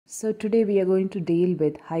So today we are going to deal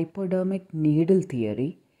with hypodermic needle theory,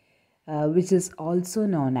 which is also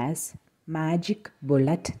known as magic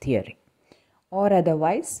bullet theory, or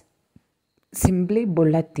otherwise simply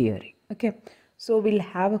bullet theory. Okay, so we'll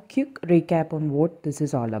have a quick recap on what this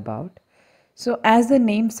is all about. So as the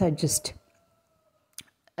name suggests,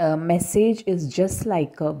 a message is just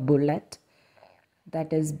like a bullet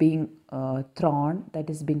that is being thrown, that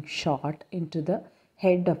is being shot into the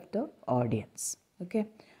head of the audience. Okay,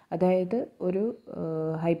 അതായത് ഒരു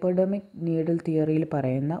hypodermic needle തിയറിയിൽ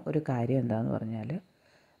പറയുന്ന ഒരു കാര്യം എന്താണെന്ന് പറഞ്ഞാൽ,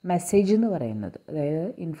 message എന്ന് പറയുന്നത്, അതായത്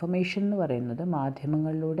ഇൻഫർമേഷൻ എന്ന് പറയുന്നത്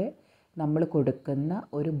മാധ്യമങ്ങളിലൂടെ നമ്മൾ കൊടുക്കുന്ന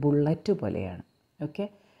ഒരു ബുള്ളറ്റ് പോലെയാണ്. Okay,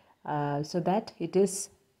 so that it is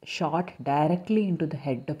shot directly in to the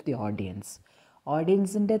head of the audience.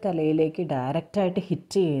 ഓഡിയൻസിൻ്റെ തലയിലേക്ക് ഡയറക്റ്റായിട്ട്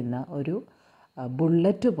ഹിറ്റ് ചെയ്യുന്ന ഒരു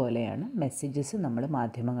ബുള്ളറ്റ് പോലെയാണ് മെസ്സേജസ് നമ്മൾ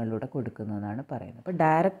മാധ്യമങ്ങളിലൂടെ കൊടുക്കുന്നതെന്നാണ് പറയുന്നത്. അപ്പോൾ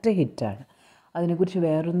ഡയറക്റ്റ് ഹിറ്റാണ്. അതിനെക്കുറിച്ച്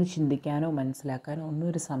വേറൊന്ന് ചിന്തിക്കാനോ മനസ്സിലാക്കാനോ ഒന്നും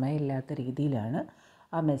ഒരു സമയമില്ലാത്ത രീതിയിലാണ്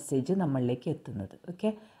ആ മെസ്സേജ് നമ്മളിലേക്ക് എത്തുന്നത്. ഓക്കെ,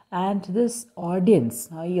 ആൻഡ് ദിസ് ഓഡിയൻസ്,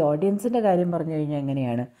 ഈ ഓഡിയൻസിൻ്റെ കാര്യം പറഞ്ഞു കഴിഞ്ഞാൽ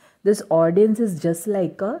എങ്ങനെയാണ്, this audience is just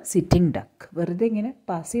like A sitting duck. വെറുതെ ഇങ്ങനെ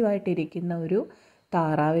പാസീവായിട്ടിരിക്കുന്ന ഒരു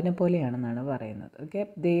താറാവിനെ പോലെയാണെന്നാണ് പറയുന്നത്. Okay,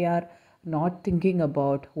 they are not thinking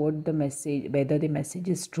about what the message, whether the message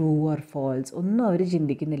is true or false, ഒന്നും അവർ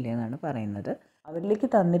ചിന്തിക്കുന്നില്ല എന്നാണ് പറയുന്നത്. അവരിലേക്ക്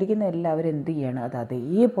തന്നിരിക്കുന്ന എല്ലാവരും എന്ത് ചെയ്യാണ്, അത്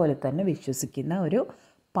അതേപോലെ തന്നെ വിശ്വസിക്കുന്ന ഒരു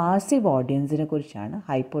പാസീവ് ഓഡിയൻസിനെ കുറിച്ചാണ്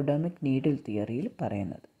ഹൈപ്പോഡെർമിക് നീഡിൽ തിയറിയിൽ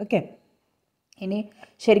പറയുന്നത്. ഓക്കെ, ഇനി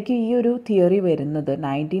ശരിക്കും ഈ ഒരു തിയറി വരുന്നത്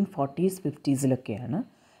 1940s 50s which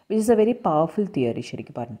is A very powerful theory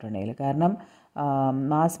ശരിക്കും പറഞ്ഞിട്ടുണ്ടെങ്കിൽ. കാരണം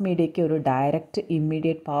മാസ് മീഡിയയ്ക്ക് ഒരു ഡയറക്റ്റ്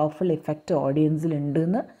ഇമ്മീഡിയറ്റ് പവർഫുൾ ഇഫക്റ്റ്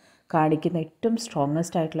ഓഡിയൻസിലുണ്ടെന്ന് കാണിക്കുന്ന ഏറ്റവും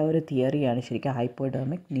സ്ട്രോങ്ങസ്റ്റ് ആയിട്ടുള്ള ഒരു തിയറിയാണ് ശരിക്കും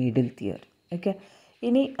ഹൈപ്പോഡെർമിക് നീഡിൽ തിയറി. ഓക്കെ,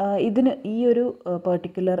 ഇനി ഇതിന് ഈ ഒരു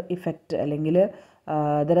പെർട്ടിക്കുലർ ഇഫക്റ്റ് അല്ലെങ്കിൽ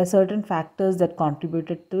there are certain factors that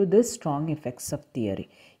contributed to this strong effects of theory.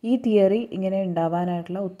 ഈ തിയറി ഇങ്ങനെ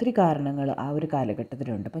ഉണ്ടാവാനായിട്ടുള്ള ഒത്തിരി കാരണങ്ങൾ ആ ഒരു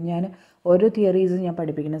കാലഘട്ടത്തിലുണ്ട്. അപ്പം ഞാൻ ഓരോ തിയറീസ് ഞാൻ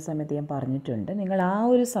പഠിപ്പിക്കുന്ന സമയത്ത് ഞാൻ പറഞ്ഞിട്ടുണ്ട്, നിങ്ങൾ ആ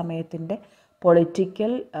ഒരു സമയത്തിൻ്റെ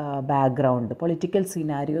പൊളിറ്റിക്കൽ ബാക്ക്ഗ്രൗണ്ട്, പൊളിറ്റിക്കൽ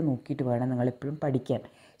സിനാരിയോ നോക്കിയിട്ട് വേണം നിങ്ങളെപ്പോഴും പഠിക്കാൻ,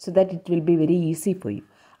 so that it will be very easy for you.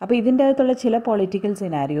 അപ്പോൾ ഇതിൻ്റെ അകത്തുള്ള ചില പൊളിറ്റിക്കൽ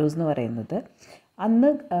സിനാരിയോസ് എന്ന് പറയുന്നത്, അന്ന്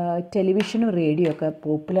ടെലിവിഷനും റേഡിയോ ഒക്കെ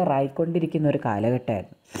പോപ്പുലർ ആയിക്കൊണ്ടിരിക്കുന്ന ഒരു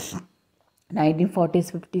കാലഘട്ടമായിരുന്നു. 1940s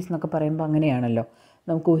 50s എന്നൊക്കെ പറയുമ്പോൾ അങ്ങനെയാണല്ലോ,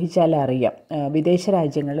 നമുക്ക് ഊഹിച്ചാലേ അറിയാം. വിദേശ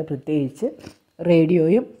രാജ്യങ്ങളിൽ പ്രത്യേകിച്ച്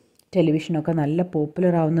റേഡിയോയും ടെലിവിഷനൊക്കെ നല്ല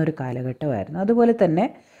പോപ്പുലർ ആവുന്ന ഒരു കാലഘട്ടമായിരുന്നു. അതുപോലെ തന്നെ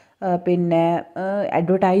പിന്നെ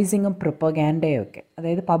അഡ്വർടൈസിങ്ങും പ്രൊപ്പഗാൻഡയും ഒക്കെ,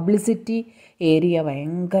 അതായത് പബ്ലിസിറ്റി ഏരിയ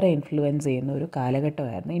ഭയങ്കര ഇൻഫ്ലുവൻസ് ചെയ്യുന്ന ഒരു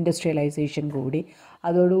കാലഘട്ടമായിരുന്നു. ഇൻഡസ്ട്രിയലൈസേഷൻ കൂടി,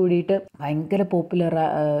 അതോടുകൂടിയിട്ട് ഭയങ്കര പോപ്പുലർ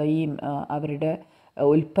ഈ അവരുടെ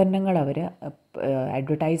ഉൽപ്പന്നങ്ങൾ അവർ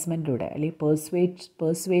അഡ്വർടൈസ്മെൻറ്റിലൂടെ അല്ലെങ്കിൽ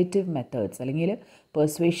പെർസ്വേറ്റീവ് മെത്തേഡ്സ്, അല്ലെങ്കിൽ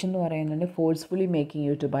പെർസ്വേഷൻ എന്ന് പറയുന്നത് forcefully making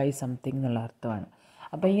U to by something എന്നുള്ള അർത്ഥമാണ്.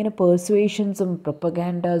 അപ്പോൾ ഇങ്ങനെ പെർസ്വേഷൻസും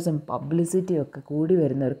പ്രൊപ്പഗാൻഡാസും പബ്ലിസിറ്റിയും ഒക്കെ കൂടി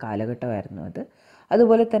വരുന്ന ഒരു കാലഘട്ടമായിരുന്നു അത്.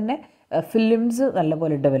 അതുപോലെ തന്നെ ഫിലിംസ്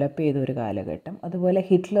നല്ലപോലെ ഡെവലപ്പ് ചെയ്ത ഒരു കാലഘട്ടം. അതുപോലെ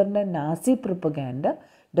ഹിറ്റ്ലറിൻ്റെ നാസി പ്രൊപ്പഗാൻഡ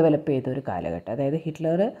ഡെവലപ്പ് ചെയ്ത ഒരു കാലഘട്ടം. അതായത്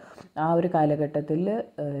ഹിറ്റ്ലർ ആ ഒരു കാലഘട്ടത്തിൽ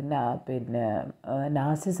പിന്നെ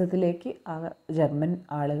നാസിസത്തിലേക്ക് ആ ജർമ്മൻ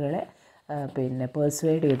ആളുകളെ പിന്നെ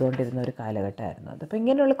പെർസ്വേഡ് ചെയ്തുകൊണ്ടിരുന്ന ഒരു കാലഘട്ടമായിരുന്നു അത്. അപ്പോൾ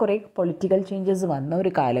ഇങ്ങനെയുള്ള കുറേ പൊളിറ്റിക്കൽ ചേഞ്ചസ് വന്ന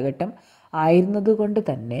ഒരു കാലഘട്ടം ആയിരുന്നത് കൊണ്ട്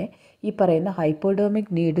തന്നെ ഈ പറയുന്ന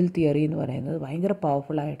ഹൈപ്പോഡെർമിക് നീഡിൽ തിയറി എന്ന് പറയുന്നത് ഭയങ്കര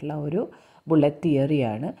പവർഫുള്ളായിട്ടുള്ള ഒരു bullet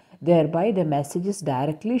തിയറിയാണ്. thereby the message is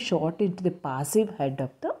directly shot into the passive head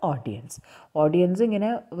of the audience. Audience ഇങ്ങനെ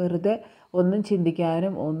വെറുതെ ഒന്നും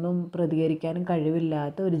ചിന്തിക്കാനും ഒന്നും പ്രതികരിക്കാനും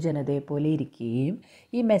കഴിവില്ലാത്ത ഒരു ജനതയെ പോലെ ഇരിക്കുകയും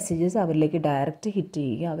ഈ മെസ്സേജസ് അവരിലേക്ക് ഡയറക്റ്റ് ഹിറ്റ്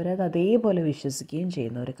ചെയ്യുകയും അവരത് അതേപോലെ വിശ്വസിക്കുകയും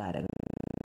ചെയ്യുന്ന ഒരു കാലഘട്ടം.